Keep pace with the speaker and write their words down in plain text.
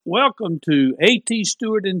Welcome to A.T.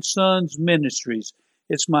 Stewart and Sons Ministries.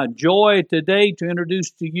 It's my joy today to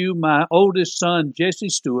introduce to you my oldest son, Jesse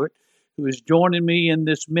Stewart, who is joining me in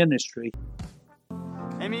this ministry.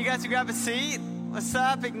 Amen. You guys can grab a seat. What's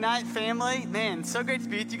up, Ignite family? Man, so great to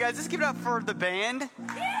be with you guys. Let's give it up for the band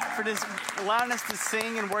for just allowing us to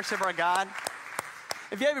sing and worship our God.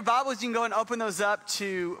 If you have your Bibles, you can go and open those up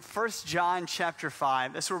to 1 John chapter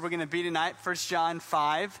 5. That's where we're going to be tonight, 1 John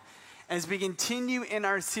 5. As we continue in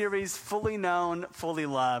our series, Fully Known, Fully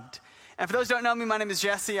Loved. And for those who don't know me, my name is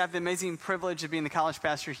Jesse. I have the amazing privilege of being the college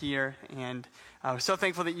pastor here. And we're so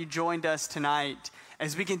thankful that you joined us tonight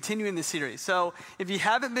as we continue in this series. So if you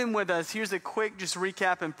haven't been with us, here's a quick just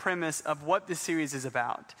recap and premise of what this series is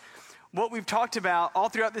about. What we've talked about all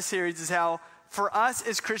throughout this series is how, for us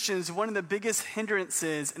as Christians, one of the biggest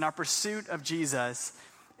hindrances in our pursuit of Jesus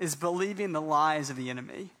is believing the lies of the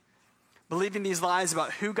enemy. Believing these lies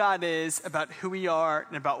about who God is, about who we are,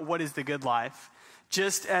 and about what is the good life.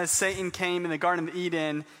 Just as Satan came in the Garden of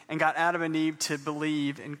Eden and got Adam and Eve to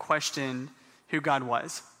believe and question who God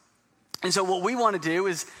was. And so what we want to do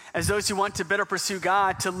is, as those who want to better pursue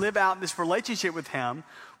God, to live out this relationship with Him,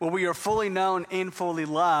 where we are fully known and fully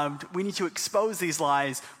loved, we need to expose these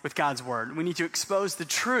lies with God's word. We need to expose the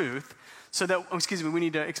truth we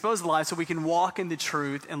need to expose the lies so we can walk in the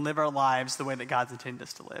truth and live our lives the way that God's intended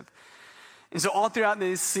us to live. And so all throughout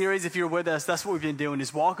this series, if you're with us, that's what we've been doing,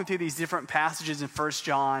 is walking through these different passages in 1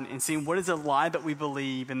 John and seeing what is a lie that we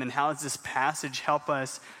believe, and then how does this passage help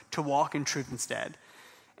us to walk in truth instead.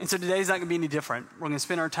 And so today's not going to be any different. We're going to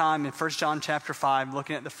spend our time in 1 John chapter 5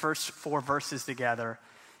 looking at the first 4 verses together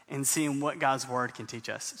and seeing what God's word can teach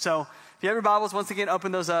us. So if you have your Bibles, once again,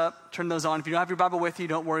 open those up, turn those on. If you don't have your Bible with you,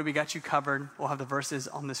 don't worry, we got you covered. We'll have the verses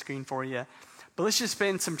on the screen for you. But let's just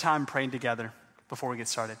spend some time praying together before we get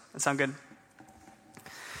started. That sound good?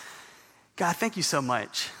 God, thank you so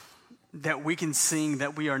much that we can sing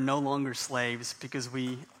that we are no longer slaves because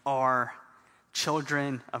we are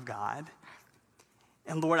children of God.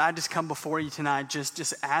 And Lord, I just come before you tonight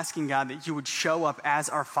just asking, God, that you would show up as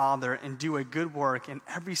our Father and do a good work in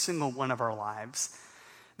every single one of our lives.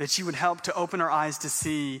 That you would help to open our eyes to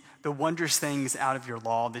see the wondrous things out of your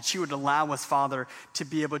law. That you would allow us, Father, to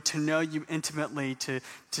be able to know you intimately, to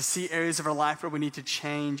see areas of our life where we need to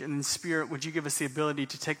change. And in Spirit, would you give us the ability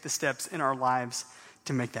to take the steps in our lives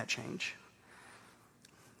to make that change?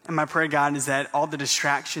 And my prayer, God, is that all the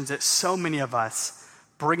distractions that so many of us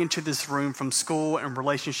bring into this room from school and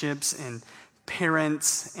relationships and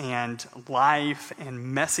parents and life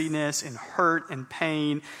and messiness and hurt and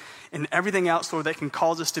pain and everything else, Lord, that can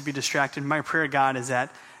cause us to be distracted. My prayer, God, is that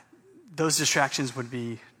those distractions would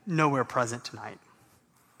be nowhere present tonight.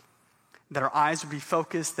 That our eyes would be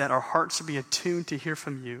focused, that our hearts would be attuned to hear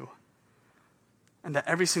from you, and that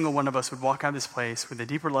every single one of us would walk out of this place with a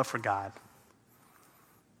deeper love for God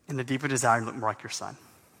and a deeper desire to look more like your Son.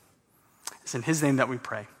 It's in His name that we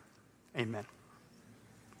pray. Amen.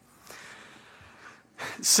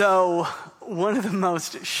 So, one of the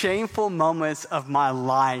most shameful moments of my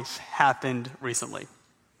life happened recently.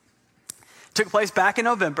 It took place back in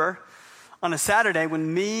November on a Saturday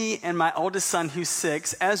when me and my oldest son, who's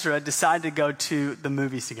 6, Ezra, decided to go to the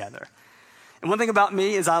movies together. And one thing about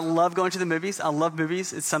me is I love going to the movies. I love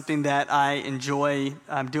movies. It's something that I enjoy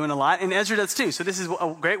doing a lot. And Ezra does too. So this is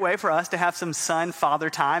a great way for us to have some son-father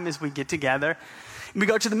time as we get together. We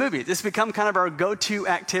go to the movies. It's become kind of our go-to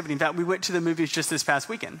activity. In fact, we went to the movies just this past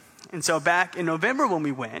weekend. And so back in November when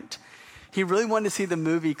we went, he really wanted to see the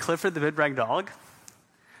movie Clifford the Big Red Dog,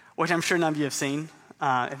 which I'm sure none of you have seen.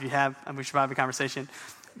 If you have, we should have a conversation.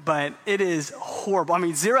 But it is horrible. I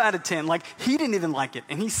mean, 0 out of 10. Like, he didn't even like it.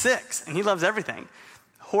 And he's 6, and he loves everything.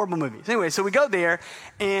 Horrible movies. Anyway, so we go there,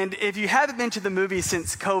 and if you haven't been to the movies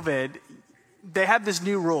since COVID, they have this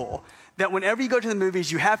new rule that whenever you go to the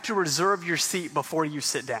movies, you have to reserve your seat before you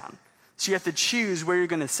sit down. So you have to choose where you're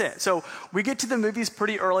going to sit. So we get to the movies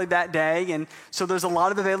pretty early that day, and so there's a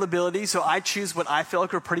lot of availability. So I choose what I feel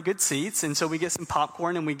like are pretty good seats, and so we get some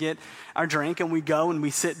popcorn, and we get our drink, and we go, and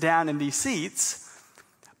we sit down in these seats.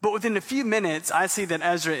 But within a few minutes, I see that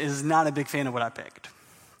Ezra is not a big fan of what I picked.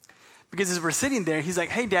 Because as we're sitting there, he's like,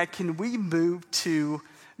 hey, Dad, can we move to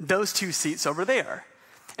those 2 seats over there?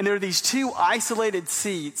 And there were these 2 isolated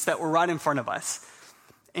seats that were right in front of us.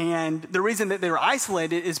 And the reason that they were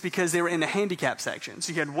isolated is because they were in the handicap section.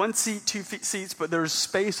 So you had 1 seat, 2 seats, but there was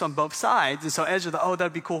space on both sides. And so Ezra thought,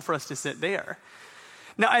 that'd be cool for us to sit there.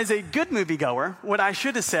 Now, as a good moviegoer, what I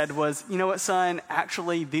should have said was, you know what, son,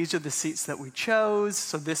 actually, these are the seats that we chose.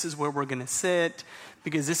 So this is where we're going to sit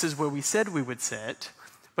because this is where we said we would sit.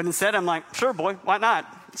 But instead, I'm like, sure, boy, why not?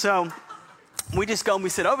 So we just go and we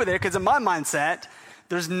sit over there because in my mindset,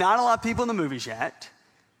 There's not a lot of people in the movies yet.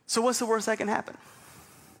 So what's the worst that can happen?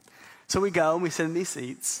 So we go and we sit in these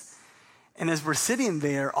seats. And as we're sitting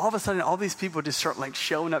there, all of a sudden, all these people just start like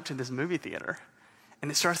showing up to this movie theater.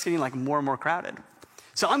 And it starts getting like more and more crowded.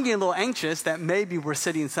 So I'm getting a little anxious that maybe we're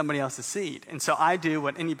sitting in somebody else's seat. And so I do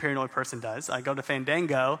what any paranoid person does. I go to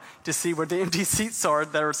Fandango to see where the empty seats are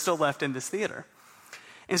that are still left in this theater.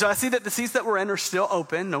 And so I see that the seats that we're in are still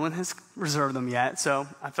open. No one has reserved them yet. So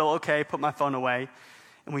I feel okay, put my phone away,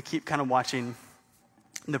 and we keep kind of watching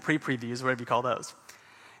the pre-previews, whatever you call those.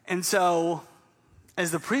 And so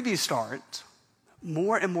as the previews start,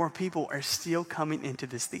 more and more people are still coming into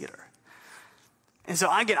this theater. And so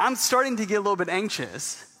I'm starting to get a little bit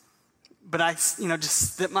anxious, but I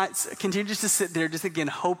might continue just to sit there, just again,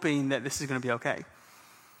 hoping that this is going to be okay.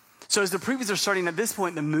 So as the previews are starting, at this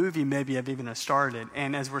point, the movie maybe have even started.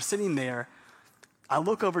 And as we're sitting there, I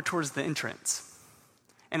look over towards the entrance,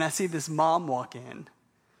 and I see this mom walk in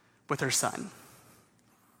with her son.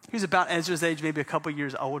 He's about Ezra's age, maybe a couple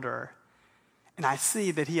years older. And I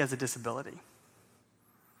see that he has a disability.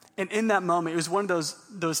 And in that moment, it was one of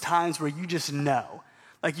those times where you just know.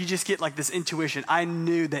 Like you just get like this intuition. I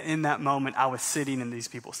knew that in that moment, I was sitting in these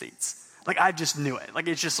people's seats. Like I just knew it. Like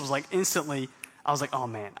it just was like instantly, I was like, oh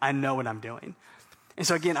man, I know what I'm doing. And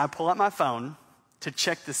so again, I pull out my phone to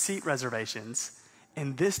check the seat reservations.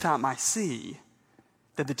 And this time I see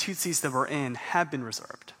that the 2 seats that we're in have been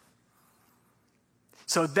reserved.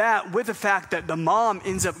 So that, with the fact that the mom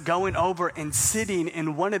ends up going over and sitting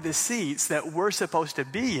in one of the seats that we're supposed to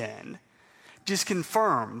be in, just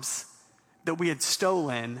confirms that we had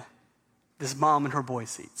stolen this mom and her boy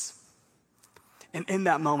seats. And in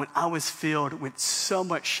that moment, I was filled with so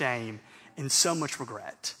much shame and so much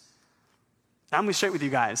regret. Now, I'm going to be straight with you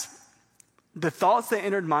guys. The thoughts that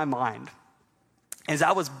entered my mind as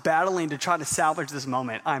I was battling to try to salvage this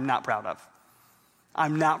moment, I'm not proud of.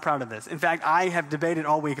 I'm not proud of this. In fact, I have debated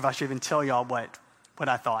all week if I should even tell y'all what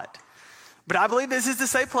I thought. But I believe this is a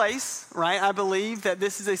safe place, right? I believe that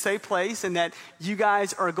this is a safe place and that you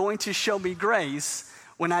guys are going to show me grace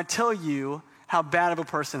when I tell you how bad of a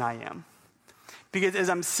person I am. Because as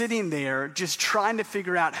I'm sitting there just trying to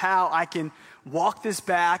figure out how I can walk this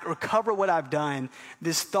back or cover what I've done,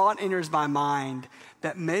 this thought enters my mind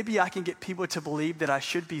that maybe I can get people to believe that I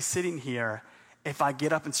should be sitting here if I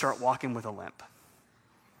get up and start walking with a limp.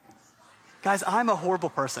 Guys, I'm a horrible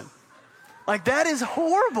person. Like, that is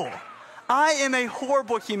horrible. I am a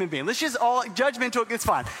horrible human being. Let's just all, judgmental, it's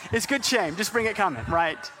fine. It's good shame. Just bring it coming,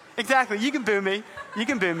 right? Exactly. You can boo me. You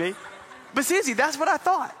can boo me. But seriously, that's what I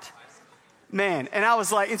thought. Man, and I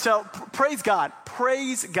was like, and so praise God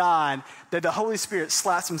that the Holy Spirit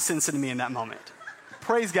slapped some sense into me in that moment.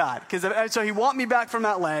 Praise God. Because so he walked me back from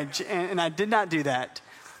that ledge, and I did not do that.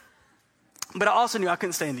 But I also knew I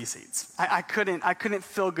couldn't stay in these seats. I couldn't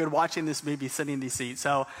feel good watching this movie sitting in these seats.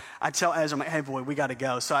 So I tell Ezra, I'm like, hey boy, we got to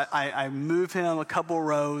go. So I move him a couple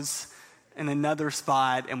rows in another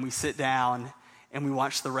spot, and we sit down and we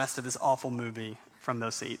watch the rest of this awful movie from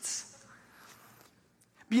those seats.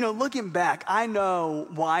 But, looking back, I know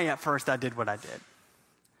why at first I did what I did.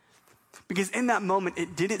 Because in that moment,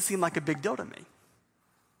 it didn't seem like a big deal to me.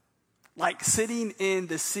 Like sitting in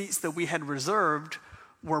the seats that we had reserved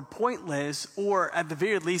were pointless or at the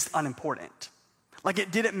very least unimportant. Like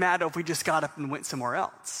it didn't matter if we just got up and went somewhere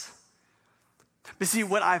else. But see,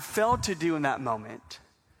 what I failed to do in that moment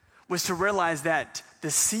was to realize that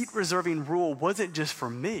the seat reserving rule wasn't just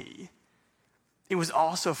for me, it was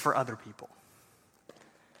also for other people.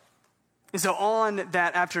 And so on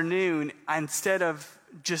that afternoon, instead of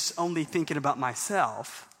just only thinking about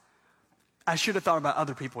myself, I should have thought about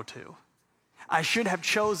other people too. I should have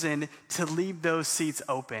chosen to leave those seats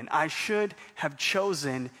open. I should have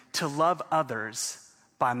chosen to love others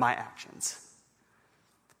by my actions.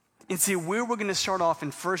 And see, where we're going to start off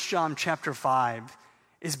in 1 John chapter 5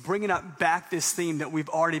 is bringing up back this theme that we've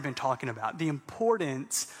already been talking about, the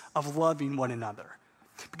importance of loving one another.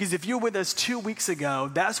 Because if you're with us 2 weeks ago,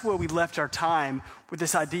 that's where we left our time with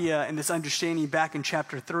this idea and this understanding back in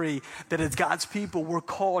chapter 3 that as God's people, we're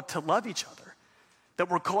called to love each other. That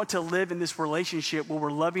we're called to live in this relationship where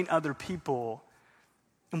we're loving other people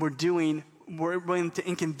and we're willing to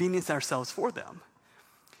inconvenience ourselves for them.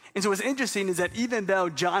 And so what's interesting is that even though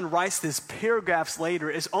John writes this paragraphs later,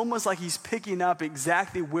 it's almost like he's picking up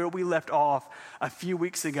exactly where we left off a few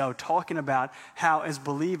weeks ago, talking about how as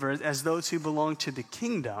believers, as those who belong to the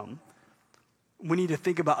kingdom, we need to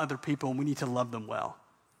think about other people and we need to love them well.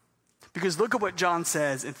 Because look at what John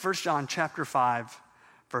says in 1 John chapter 5,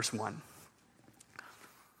 verse 1.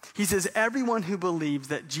 He says, everyone who believes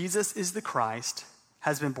that Jesus is the Christ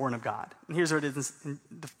has been born of God. And here's what it is.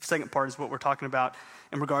 The second part is what we're talking about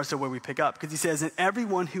in regards to where we pick up. Because he says, and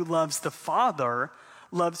everyone who loves the Father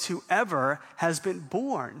loves whoever has been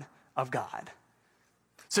born of God.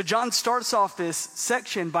 So John starts off this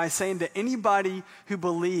section by saying that anybody who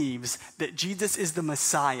believes that Jesus is the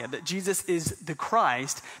Messiah, that Jesus is the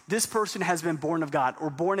Christ, this person has been born of God or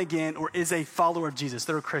born again or is a follower of Jesus.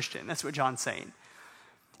 They're a Christian. That's what John's saying.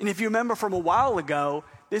 And if you remember from a while ago,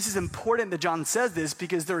 this is important that John says this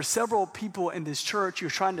because there are several people in this church who are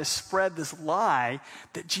trying to spread this lie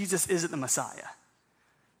that Jesus isn't the Messiah.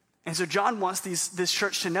 And so John wants this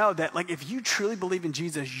church to know that, like, if you truly believe in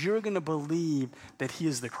Jesus, you're going to believe that he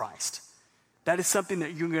is the Christ. That is something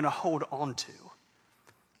that you're going to hold on to.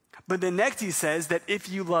 But then next he says that if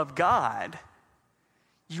you love God,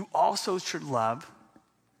 you also should love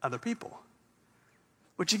other people.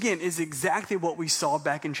 Which again is exactly what we saw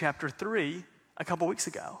back in chapter 3 a couple weeks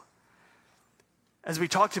ago. As we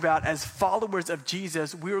talked about, as followers of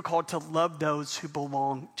Jesus, we were called to love those who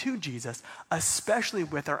belong to Jesus, especially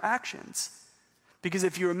with our actions. Because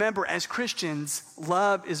if you remember, as Christians,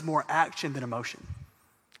 love is more action than emotion.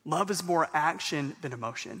 Love is more action than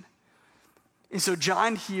emotion. And so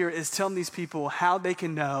John here is telling these people how they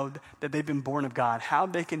can know that they've been born of God, how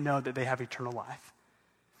they can know that they have eternal life.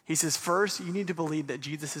 He says, first, you need to believe that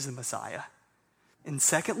Jesus is the Messiah. And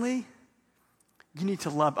secondly, you need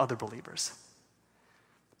to love other believers.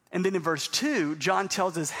 And then in verse 2, John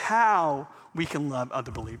tells us how we can love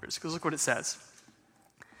other believers. Because look what it says.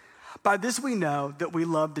 By this we know that we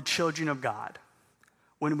love the children of God,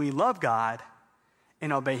 when we love God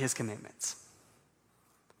and obey his commandments.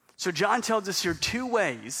 So John tells us here two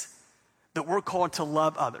ways that we're called to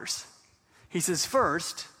love others. He says,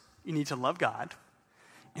 first, you need to love God.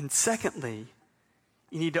 And secondly,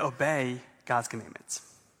 you need to obey God's commandments.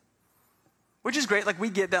 Which is great, like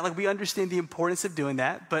we get that, like we understand the importance of doing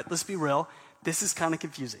that, but let's be real, this is kind of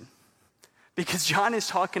confusing. Because John is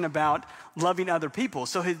talking about loving other people.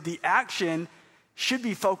 So the action should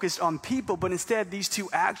be focused on people, but instead these two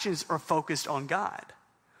actions are focused on God.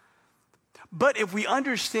 But if we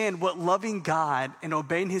understand what loving God and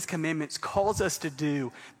obeying his commandments calls us to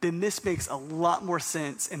do, then this makes a lot more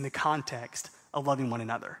sense in the context of loving one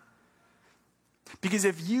another. Because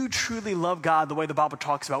if you truly love God the way the Bible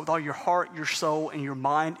talks about, with all your heart, your soul, and your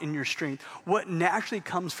mind, and your strength, what naturally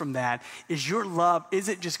comes from that is your love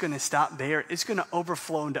isn't just going to stop there. It's going to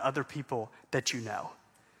overflow into other people that you know.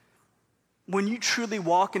 When you truly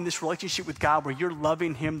walk in this relationship with God where you're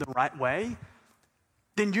loving him the right way,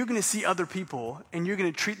 then you're going to see other people and you're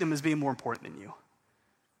going to treat them as being more important than you.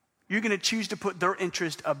 You're going to choose to put their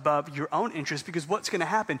interest above your own interest because what's going to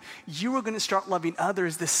happen? You are going to start loving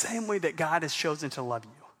others the same way that God has chosen to love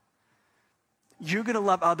you. You're going to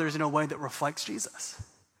love others in a way that reflects Jesus.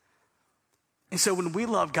 And so when we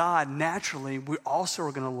love God, naturally, we also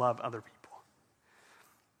are going to love other people.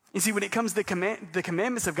 You see, when it comes to the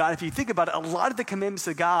commandments of God, if you think about it, a lot of the commandments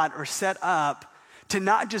of God are set up to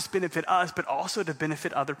not just benefit us, but also to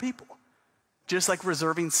benefit other people. Just like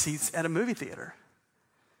reserving seats at a movie theater.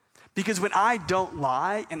 Because when I don't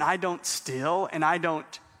lie and I don't steal and I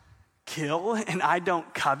don't kill and I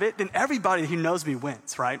don't covet, then everybody who knows me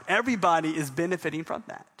wins, right? Everybody is benefiting from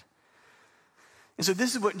that. And so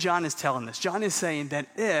this is what John is telling us. John is saying that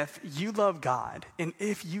if you love God and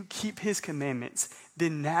if you keep his commandments,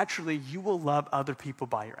 then naturally you will love other people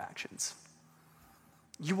by your actions.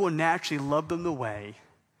 You will naturally love them the way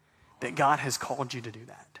that God has called you to do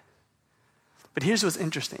that. But here's what's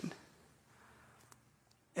interesting.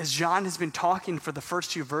 As John has been talking for the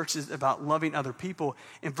first two verses about loving other people,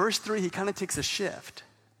 in verse 3, he kind of takes a shift.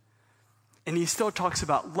 And he still talks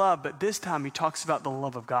about love, but this time he talks about the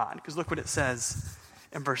love of God. Because look what it says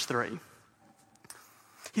in verse 3.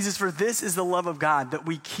 He says, for this is the love of God, that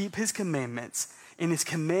we keep his commandments, and his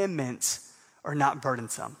commandments are not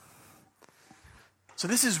burdensome. So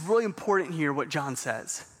this is really important here, what John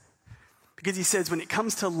says. Because he says when it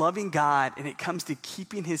comes to loving God and it comes to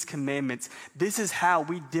keeping his commandments, this is how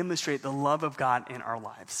we demonstrate the love of God in our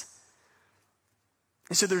lives.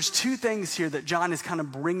 And so there's two things here that John is kind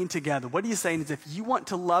of bringing together. What he's saying is if you want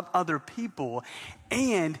to love other people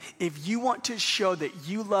and if you want to show that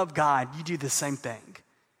you love God, you do the same thing.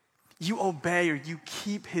 You obey or you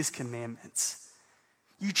keep his commandments.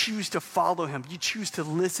 You choose to follow him. You choose to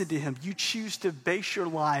listen to him. You choose to base your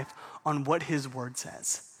life on what his word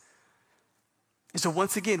says. And so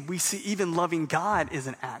once again, we see even loving God is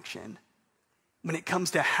an action when it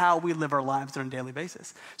comes to how we live our lives on a daily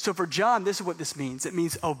basis. So for John, this is what this means. It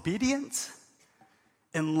means obedience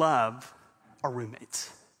and love are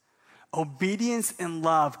roommates. Obedience and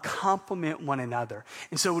love complement one another.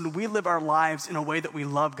 And so when we live our lives in a way that we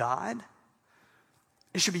love God,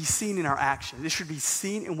 it should be seen in our actions. It should be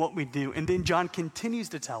seen in what we do. And then John continues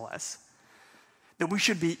to tell us that we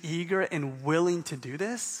should be eager and willing to do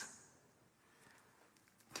this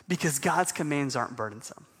because God's commands aren't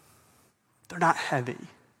burdensome. They're not heavy.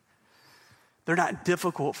 They're not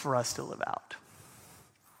difficult for us to live out.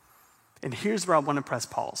 And here's where I want to press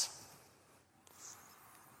pause.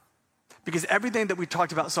 Because everything that we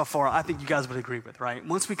talked about so far, I think you guys would agree with, right?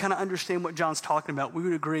 Once we kind of understand what John's talking about, we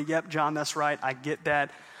would agree, yep, John, that's right. I get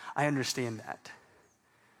that. I understand that.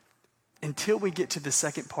 Until we get to the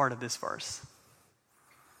second part of this verse.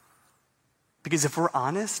 Because if we're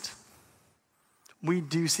honest, we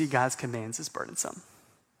do see God's commands as burdensome.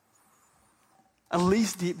 At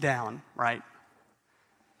least deep down, right?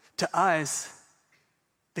 To us,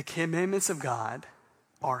 the commandments of God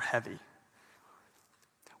are heavy.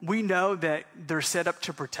 We know that they're set up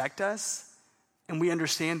to protect us, and we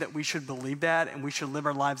understand that we should believe that and we should live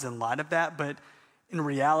our lives in light of that, but in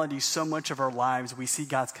reality, so much of our lives, we see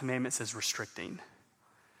God's commandments as restricting,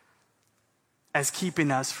 as keeping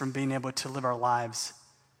us from being able to live our lives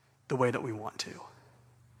the way that we want to.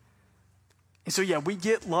 And so, yeah, we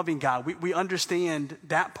get loving God. We understand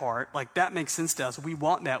that part. Like, that makes sense to us. We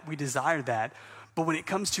want that. We desire that. But when it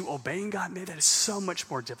comes to obeying God, man, that is so much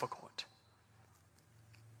more difficult.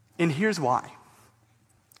 And here's why.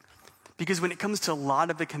 Because when it comes to a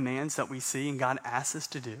lot of the commands that we see and God asks us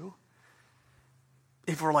to do,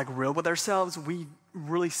 if we're like real with ourselves, we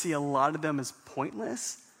really see a lot of them as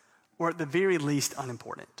pointless or at the very least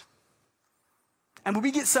unimportant. And when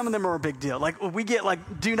we get some of them are a big deal. Like we get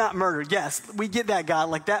like, do not murder. Yes, we get that, God.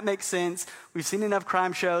 Like that makes sense. We've seen enough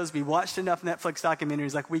crime shows. We watched enough Netflix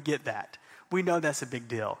documentaries. Like we get that. We know that's a big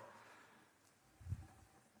deal.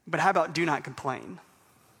 But how about do not complain?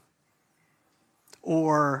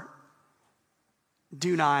 Or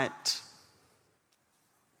do not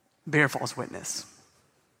bear false witness.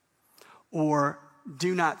 Or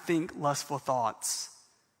do not think lustful thoughts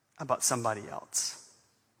about somebody else.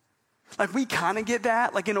 Like we kind of get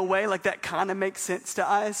that, like in a way, like that kind of makes sense to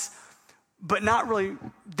us, but not really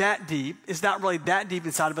that deep. It's not really that deep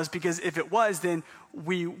inside of us, because if it was, then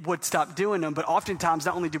we would stop doing them. But oftentimes,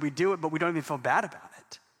 not only do we do it, but we don't even feel bad about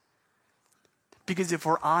it. Because if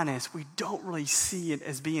we're honest, we don't really see it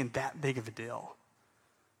as being that big of a deal.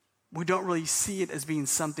 We don't really see it as being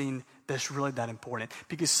something that's really that important.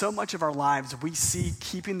 Because so much of our lives, we see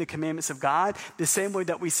keeping the commandments of God the same way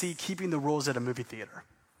that we see keeping the rules at a movie theater,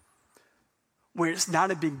 where it's not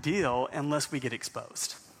a big deal unless we get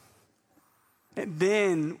exposed. And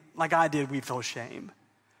then, like I did, we feel shame.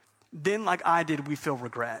 Then, like I did, we feel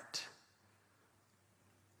regret.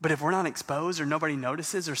 But if we're not exposed or nobody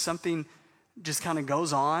notices or something just kind of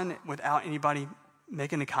goes on without anybody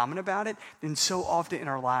making a comment about it, then so often in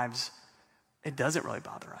our lives, it doesn't really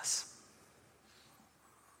bother us.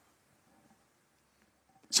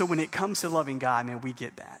 So when it comes to loving God, man, we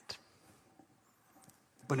get that.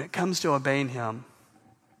 When it comes to obeying him,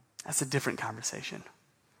 that's a different conversation.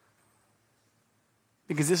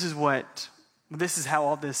 Because this is how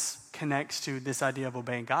all this connects to this idea of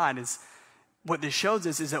obeying God. Is what this shows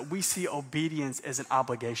us is that we see obedience as an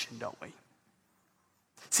obligation, don't we?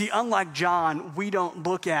 See, unlike John, we don't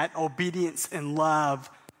look at obedience and love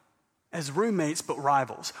as roommates, but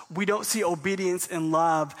rivals. We don't see obedience and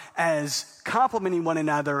love as complementing one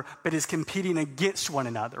another, but as competing against one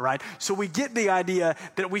another, right? So we get the idea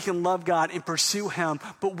that we can love God and pursue him,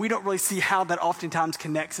 but we don't really see how that oftentimes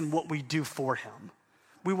connects in what we do for him.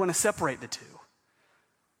 We want to separate the two.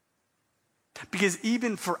 Because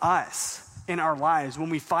even for us in our lives, when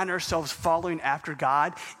we find ourselves following after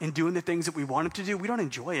God and doing the things that we want him to do, we don't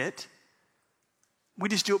enjoy it. We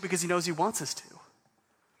just do it because he knows he wants us to.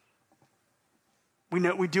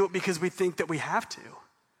 We do it because we think that we have to.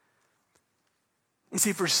 And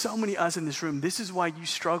see, for so many of us in this room, this is why you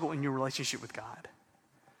struggle in your relationship with God.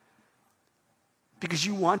 Because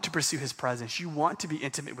you want to pursue his presence. You want to be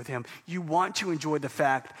intimate with him. You want to enjoy the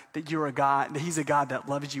fact that you're a God, that he's a God that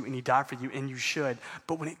loves you and he died for you, and you should.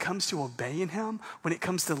 But when it comes to obeying him, when it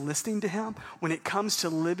comes to listening to him, when it comes to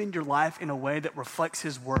living your life in a way that reflects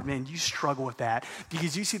his word, man, you struggle with that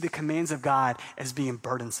because you see the commands of God as being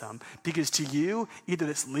burdensome. Because to you, either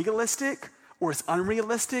it's legalistic or it's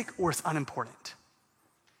unrealistic or it's unimportant.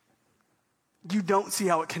 You don't see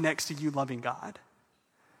how it connects to you loving God.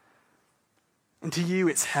 And to you,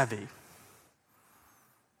 it's heavy.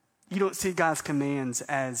 You don't see God's commands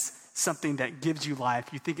as something that gives you life.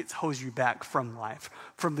 You think it holds you back from life,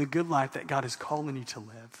 from the good life that God is calling you to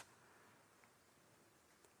live.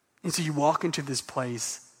 And so you walk into this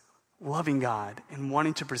place loving God and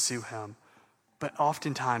wanting to pursue him, but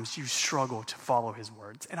oftentimes you struggle to follow his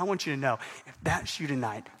words. And I want you to know, if that's you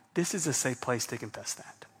tonight, this is a safe place to confess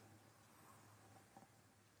that.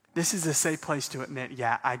 This is a safe place to admit,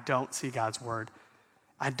 yeah, I don't see God's word.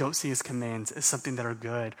 I don't see his commands as something that are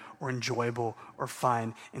good or enjoyable or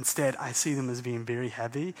fun. Instead, I see them as being very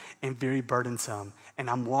heavy and very burdensome. And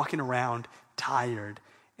I'm walking around tired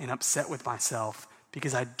and upset with myself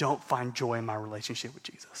because I don't find joy in my relationship with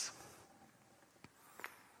Jesus.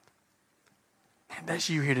 And that's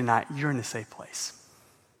you here tonight. You're in a safe place.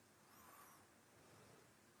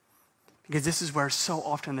 Because this is where so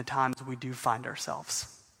often the times we do find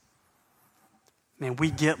ourselves. Man,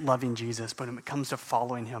 we get loving Jesus, but when it comes to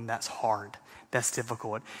following him, that's hard. That's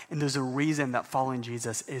difficult. And there's a reason that following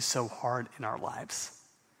Jesus is so hard in our lives.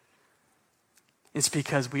 It's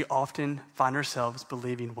because we often find ourselves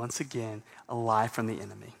believing once again a lie from the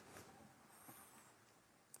enemy.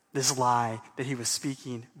 This lie that he was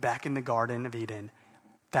speaking back in the Garden of Eden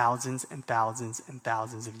thousands and thousands and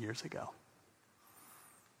thousands of years ago.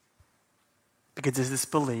 Because there's this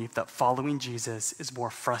belief that following Jesus is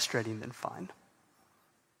more frustrating than fun.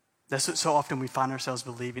 That's what so often we find ourselves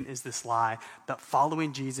believing is this lie that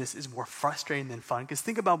following Jesus is more frustrating than fun. Because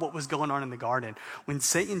think about what was going on in the garden. When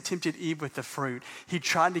Satan tempted Eve with the fruit, he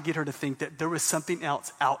tried to get her to think that there was something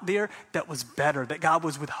else out there that was better, that God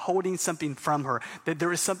was withholding something from her, that there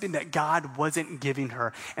was something that God wasn't giving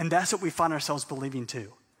her. And that's what we find ourselves believing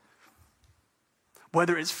too.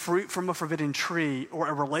 Whether it's fruit from a forbidden tree or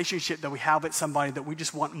a relationship that we have with somebody that we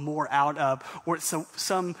just want more out of, or it's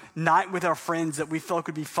some night with our friends that we feel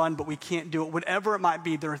could be fun but we can't do it, whatever it might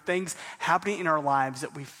be, there are things happening in our lives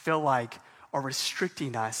that we feel like are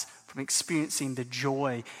restricting us from experiencing the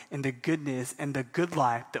joy and the goodness and the good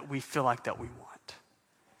life that we feel like that we want.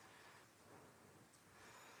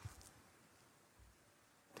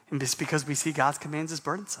 And it's because we see God's commands as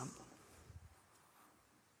burdensome.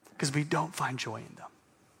 Because we don't find joy in them.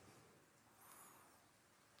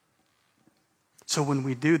 So when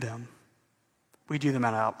we do them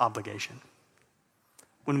out of obligation.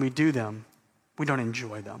 When we do them, we don't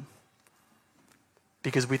enjoy them.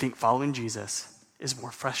 Because we think following Jesus is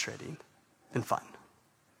more frustrating than fun.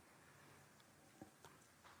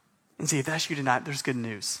 And see, if that's you tonight, there's good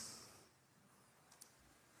news.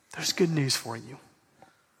 There's good news for you.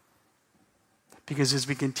 Because as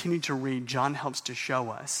we continue to read, John helps to show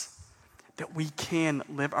us that we can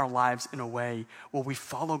live our lives in a way where we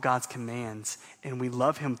follow God's commands and we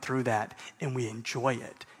love him through that and we enjoy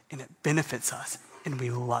it and it benefits us and we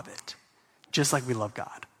love it, just like we love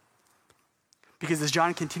God. Because as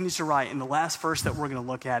John continues to write, in the last verse that we're going to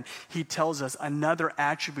look at, he tells us another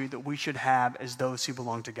attribute that we should have as those who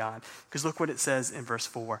belong to God. Because look what it says in verse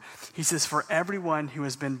 4. He says, "For everyone who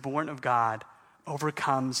has been born of God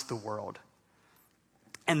overcomes the world.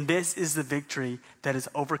 And this is the victory that has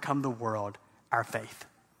overcome the world, our faith."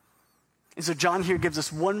 And so John here gives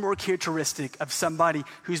us one more characteristic of somebody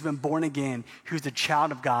who's been born again, who's a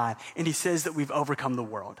child of God. And he says that we've overcome the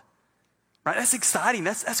world. Right? That's exciting.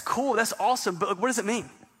 That's cool. That's awesome. But what does it mean?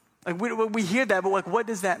 Like we hear that, but what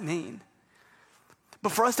does that mean?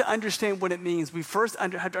 But for us to understand what it means, we first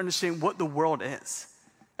have to understand what the world is.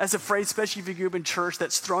 That's a phrase, especially if you grew up in church,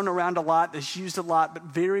 that's thrown around a lot, that's used a lot, but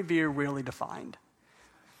very, very rarely defined.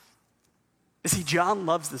 You see, John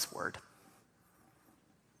loves this word.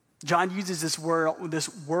 John uses this word,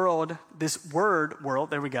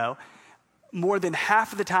 there we go, more than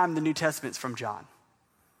half of the time in the New Testament's from John.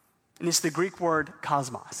 And it's the Greek word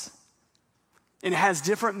cosmos. And it has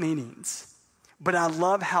different meanings, but I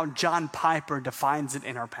love how John Piper defines it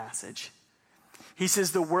in our passage. He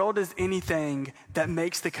says the world is anything that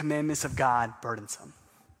makes the commandments of God burdensome.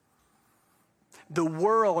 The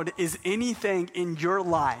world is anything in your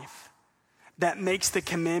life that makes the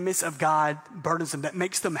commandments of God burdensome, that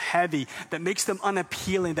makes them heavy, that makes them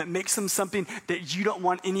unappealing, that makes them something that you don't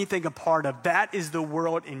want anything a part of. That is the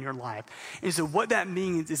world in your life. And so what that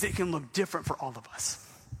means is it can look different for all of us.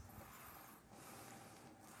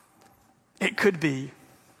 It could be,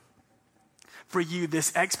 for you,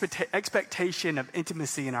 this expectation of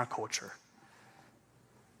intimacy in our culture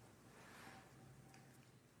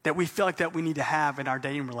that we feel like that we need to have in our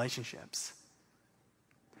dating relationships,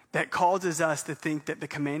 that causes us to think that the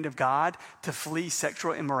command of God to flee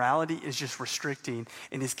sexual immorality is just restricting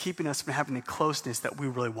and is keeping us from having the closeness that we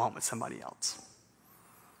really want with somebody else.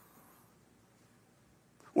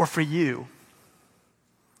 Or for you,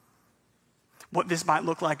 what this might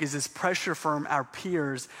look like is this pressure from our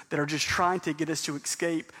peers that are just trying to get us to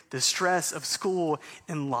escape the stress of school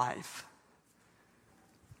and life.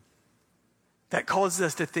 that causes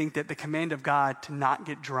us to think that the command of God to not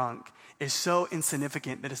get drunk is so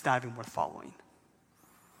insignificant that it's not even worth following.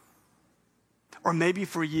 Or maybe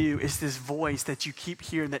for you, it's this voice that you keep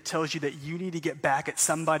hearing that tells you that you need to get back at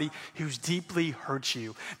somebody who's deeply hurt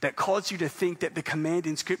you, that causes you to think that the command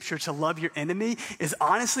in Scripture to love your enemy is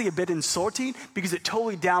honestly a bit insulting because it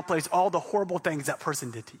totally downplays all the horrible things that person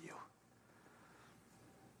did to you.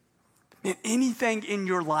 And anything in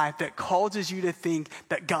your life that causes you to think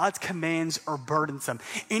that God's commands are burdensome,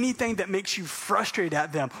 anything that makes you frustrated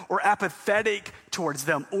at them or apathetic towards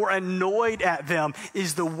them or annoyed at them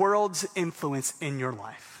is the world's influence in your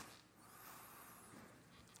life.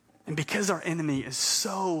 And because our enemy is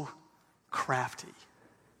so crafty,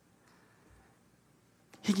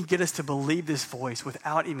 he can get us to believe this voice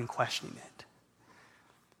without even questioning it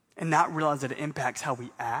and not realize that it impacts how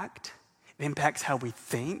we act. It impacts how we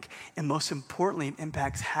think, and most importantly, it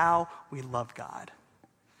impacts how we love God.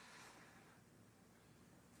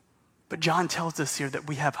 But John tells us here that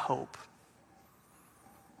we have hope.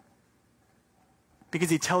 Because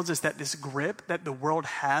he tells us that this grip that the world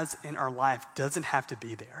has in our life doesn't have to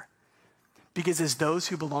be there. Because as those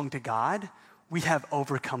who belong to God, we have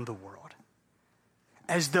overcome the world.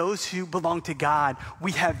 As those who belong to God,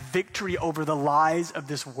 we have victory over the lies of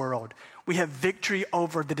this world. We have victory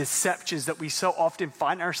over the deceptions that we so often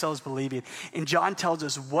find ourselves believing. And John tells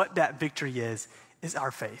us what that victory is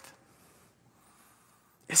our faith.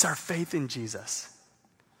 It's our faith in Jesus.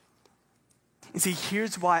 And see,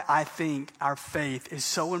 here's why I think our faith is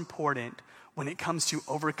so important when it comes to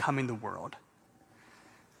overcoming the world.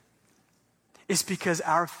 It's because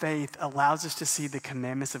our faith allows us to see the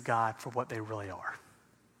commandments of God for what they really are.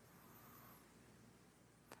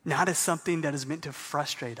 Not as something that is meant to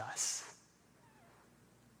frustrate us,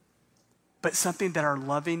 but something that our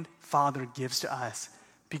loving Father gives to us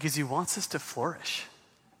because he wants us to flourish.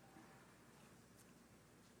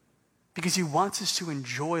 Because he wants us to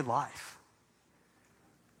enjoy life.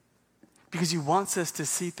 Because he wants us to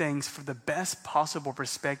see things from the best possible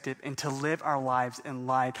perspective and to live our lives in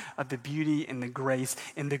light of the beauty and the grace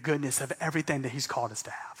and the goodness of everything that he's called us to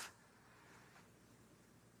have.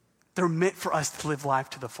 They're meant for us to live life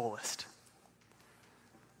to the fullest.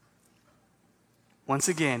 Once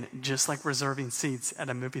again, just like reserving seats at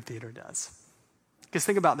a movie theater does. Because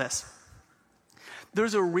think about this.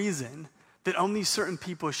 There's a reason that only certain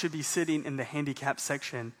people should be sitting in the handicapped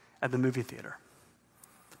section at the movie theater.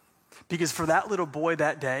 Because for that little boy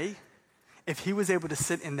that day, if he was able to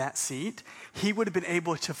sit in that seat, he would have been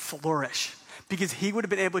able to flourish. Because he would have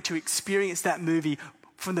been able to experience that movie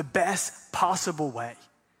from the best possible way.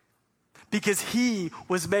 Because he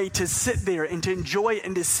was made to sit there and to enjoy it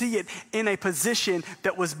and to see it in a position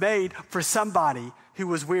that was made for somebody who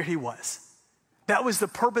was where he was. That was the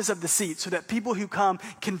purpose of the seat, so that people who come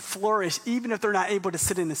can flourish even if they're not able to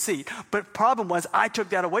sit in the seat. But the problem was, I took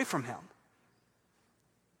that away from him.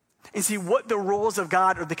 And see, what the rules of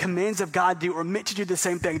God or the commands of God do are meant to do the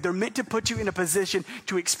same thing. They're meant to put you in a position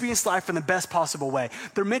to experience life in the best possible way.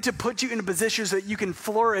 They're meant to put you in a position so that you can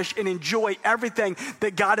flourish and enjoy everything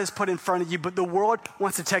that God has put in front of you. But the world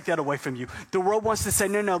wants to take that away from you. The world wants to say,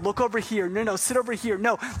 no, look over here. No, sit over here.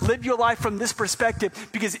 No, live your life from this perspective.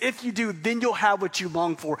 Because if you do, then you'll have what you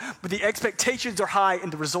long for. But the expectations are high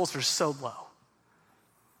and the results are so low.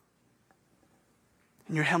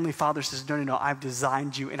 And your Heavenly Father says, no, I've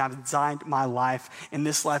designed you and I've designed my life and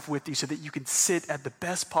this life with you so that you can sit at the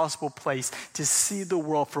best possible place to see the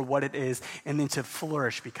world for what it is and then to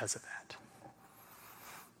flourish because of that.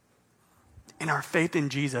 And our faith in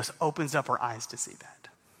Jesus opens up our eyes to see that.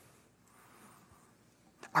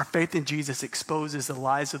 Our faith in Jesus exposes the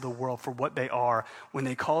lies of the world for what they are when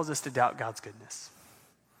they cause us to doubt God's goodness.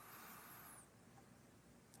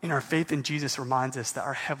 And our faith in Jesus reminds us that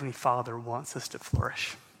our Heavenly Father wants us to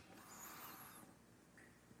flourish.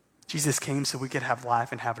 Jesus came so we could have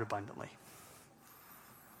life and have it abundantly.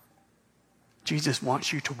 Jesus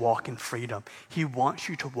wants you to walk in freedom. He wants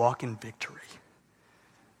you to walk in victory.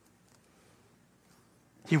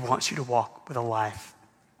 He wants you to walk with a life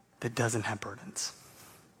that doesn't have burdens.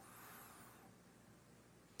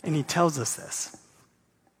 And he tells us this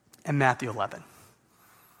in Matthew 11.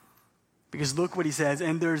 Because look what he says,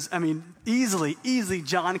 and easily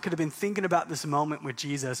John could have been thinking about this moment with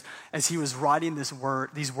Jesus as he was writing these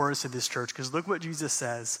words to this church. Because look what Jesus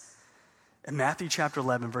says in Matthew chapter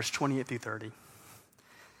 11, verse 28 through 30.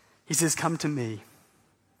 He says, "Come to me,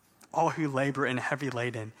 all who labor and are heavy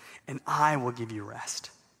laden, and I will give you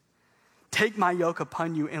rest. Take my yoke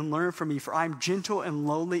upon you and learn from me, for I am gentle and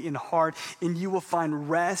lowly in heart, and you will find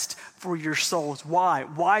rest for your souls." Why?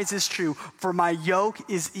 Why is this true? "For my yoke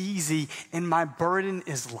is easy and my burden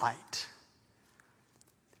is light."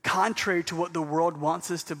 contrary to what the world wants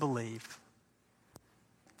us to believe,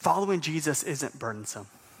 following Jesus isn't burdensome.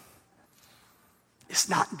 It's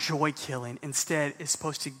not joy-killing. Instead, it's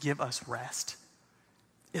supposed to give us rest.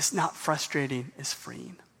 It's not frustrating, it's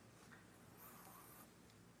freeing.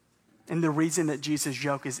 And the reason that Jesus'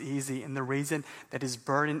 yoke is easy and the reason that his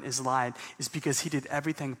burden is light is because he did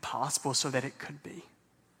everything possible so that it could be.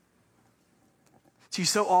 See,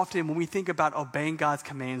 so often when we think about obeying God's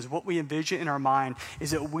commands, what we envision in our mind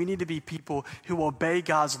is that we need to be people who obey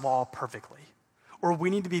God's law perfectly. Or we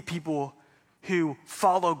need to be people who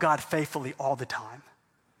follow God faithfully all the time.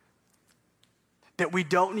 That we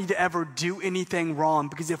don't need to ever do anything wrong,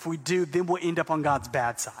 because if we do, then we'll end up on God's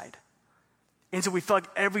bad side. And so we feel like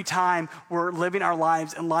every time we're living our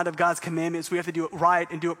lives in light of God's commandments, we have to do it right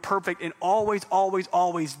and do it perfect and always, always,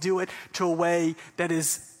 always do it to a way that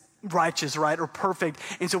is righteous, right, or perfect.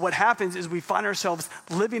 And so what happens is we find ourselves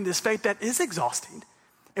living this faith that is exhausting.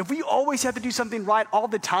 If we always have to do something right all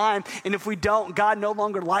the time, and if we don't, God no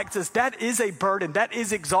longer likes us, that is a burden. That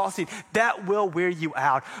is exhausting. That will wear you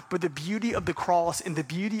out. But the beauty of the cross and the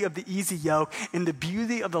beauty of the easy yoke and the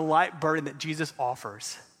beauty of the light burden that Jesus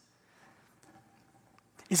offers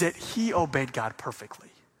is that he obeyed God perfectly.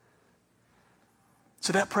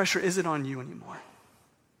 So that pressure isn't on you anymore.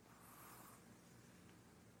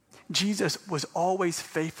 Jesus was always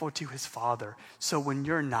faithful to his Father. So when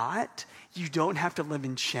you're not, you don't have to live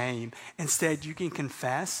in shame. Instead, you can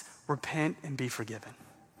confess, repent, and be forgiven.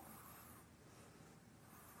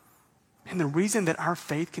 And the reason that our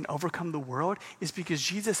faith can overcome the world is because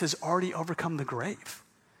Jesus has already overcome the grave.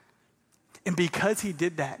 And because he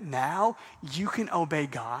did that, now you can obey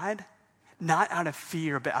God, not out of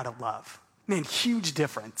fear, but out of love. Man, huge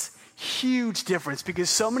difference. Huge difference, because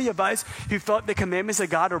so many of us who felt the commandments of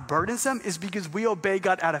God are burdensome is because we obey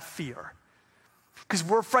God out of fear. Because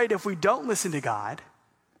we're afraid if we don't listen to God,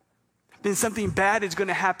 then something bad is going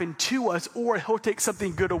to happen to us, or he'll take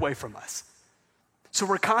something good away from us. So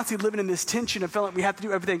we're constantly living in this tension of feeling like we have to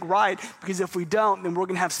do everything right, because if we don't, then we're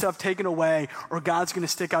going to have stuff taken away, or God's going to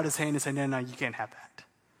stick out his hand and say, no, you can't have that.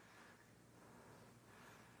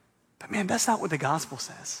 But man, that's not what the gospel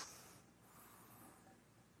says.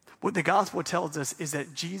 What the gospel tells us is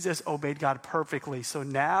that Jesus obeyed God perfectly, so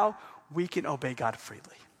now we can obey God freely.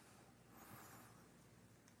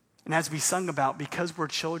 And as we sung about, because we're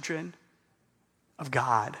children of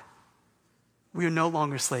God, we are no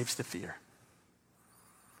longer slaves to fear.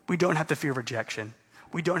 We don't have to fear rejection.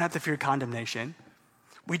 We don't have to fear condemnation.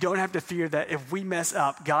 We don't have to fear that if we mess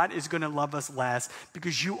up, God is going to love us less,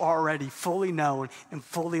 because you are already fully known and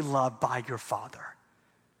fully loved by your Father.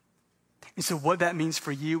 And so what that means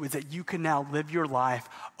for you is that you can now live your life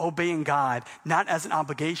obeying God, not as an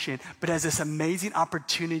obligation, but as this amazing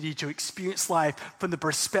opportunity to experience life from the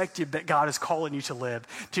perspective that God is calling you to live,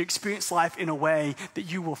 to experience life in a way that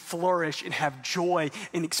you will flourish and have joy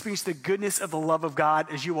and experience the goodness of the love of God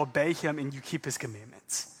as you obey him and you keep his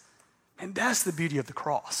commandments. And that's the beauty of the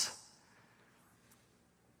cross.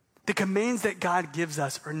 The commands that God gives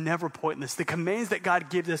us are never pointless. The commands that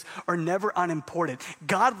God gives us are never unimportant.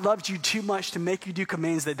 God loves you too much to make you do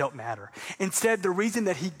commands that don't matter. Instead, the reason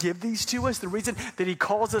that he gives these to us, the reason that he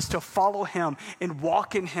calls us to follow him and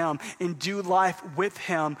walk in him and do life with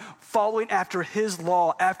him, following after his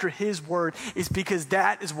law, after his word, is because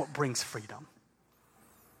that is what brings freedom.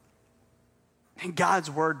 And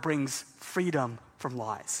God's word brings freedom from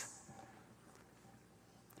lies.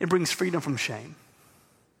 It brings freedom from shame.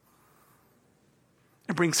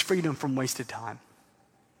 It brings freedom from wasted time.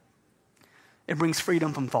 It brings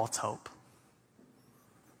freedom from false hope.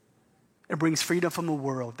 It brings freedom from a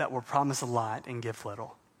world that will promise a lot and give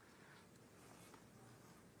little.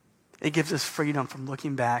 It gives us freedom from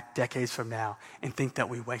looking back decades from now and think that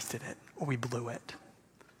we wasted it or we blew it.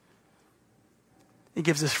 It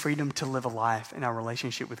gives us freedom to live a life in our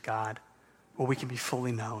relationship with God where we can be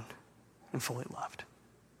fully known and fully loved.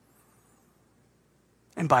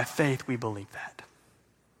 And by faith, we believe that.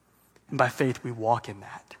 And by faith, we walk in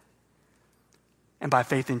that. And by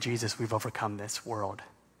faith in Jesus, we've overcome this world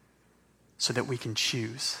so that we can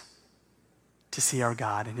choose to see our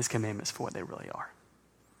God and his commandments for what they really are.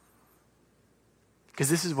 Because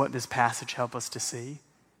this is what this passage helps us to see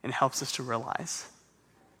and helps us to realize.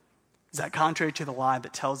 Is that contrary to the lie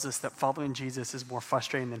that tells us that following Jesus is more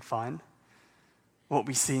frustrating than fun, what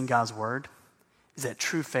we see in God's word is that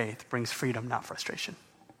true faith brings freedom, not frustration.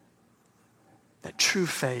 That true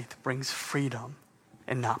faith brings freedom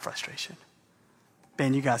and not frustration.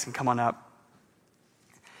 Ben, you guys can come on up.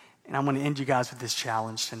 And I'm going to end you guys with this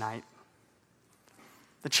challenge tonight.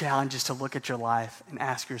 The challenge is to look at your life and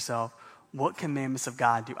ask yourself, what commandments of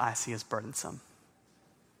God do I see as burdensome?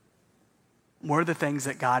 What are the things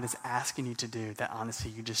that God is asking you to do that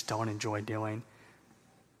honestly you just don't enjoy doing?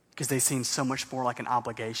 Because they seem so much more like an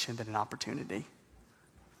obligation than an opportunity.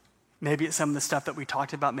 Maybe it's some of the stuff that we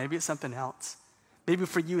talked about. Maybe it's something else. Maybe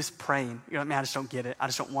for you it's praying. You're like, man, I just don't get it. I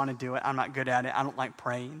just don't want to do it. I'm not good at it. I don't like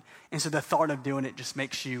praying. And so the thought of doing it just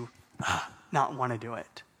makes you not want to do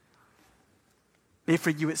it. Maybe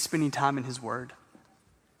for you it's spending time in his word.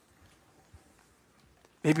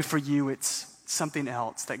 Maybe for you it's something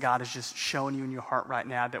else that God is just showing you in your heart right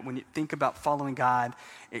now, that when you think about following God,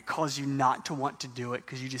 it causes you not to want to do it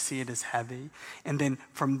because you just see it as heavy. And then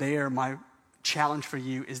from there, my challenge for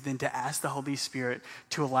you is then to ask the Holy Spirit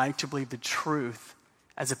to allow you to believe the truth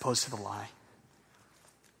as opposed to the lie.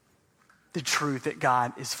 The truth that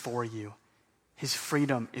God is for you. His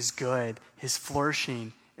freedom is good. His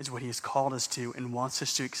flourishing is what he has called us to and wants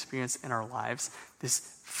us to experience in our lives. This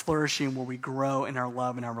flourishing where we grow in our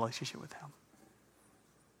love and our relationship with him.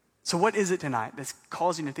 So what is it tonight that's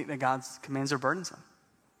causing you to think that God's commands are burdensome?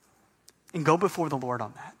 And go before the Lord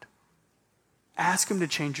on that. Ask him to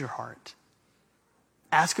change your heart.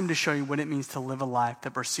 Ask him to show you what it means to live a life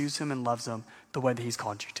that pursues him and loves him the way that he's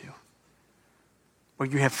called you to. Where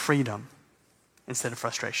you have freedom instead of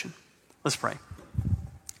frustration. Let's pray.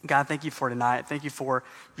 God, thank you for tonight. Thank you for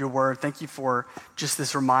your word. Thank you for just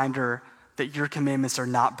this reminder that your commandments are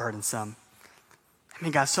not burdensome. I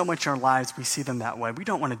mean, God, so much in our lives, we see them that way. We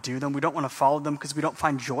don't want to do them. We don't want to follow them because we don't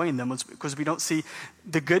find joy in them, because we don't see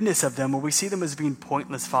the goodness of them, or we see them as being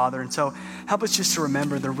pointless, Father. And so help us just to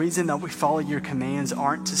remember the reason that we follow your commands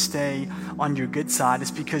aren't to stay on your good side. It's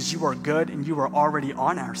because you are good and you are already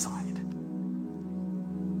on our side.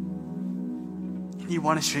 And you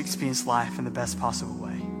want us to experience life in the best possible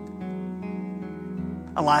way.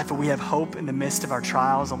 A life where we have hope in the midst of our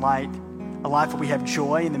trials, a life where we have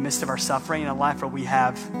joy in the midst of our suffering, and a life where we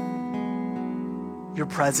have your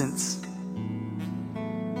presence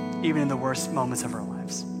even in the worst moments of our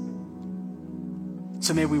lives.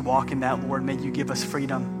 So may we walk in that, Lord. May you give us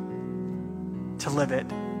freedom to live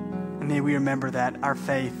it. And may we remember that our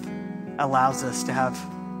faith allows us to have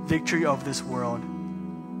victory over this world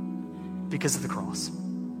because of the cross.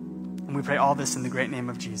 And we pray all this in the great name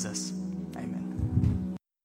of Jesus.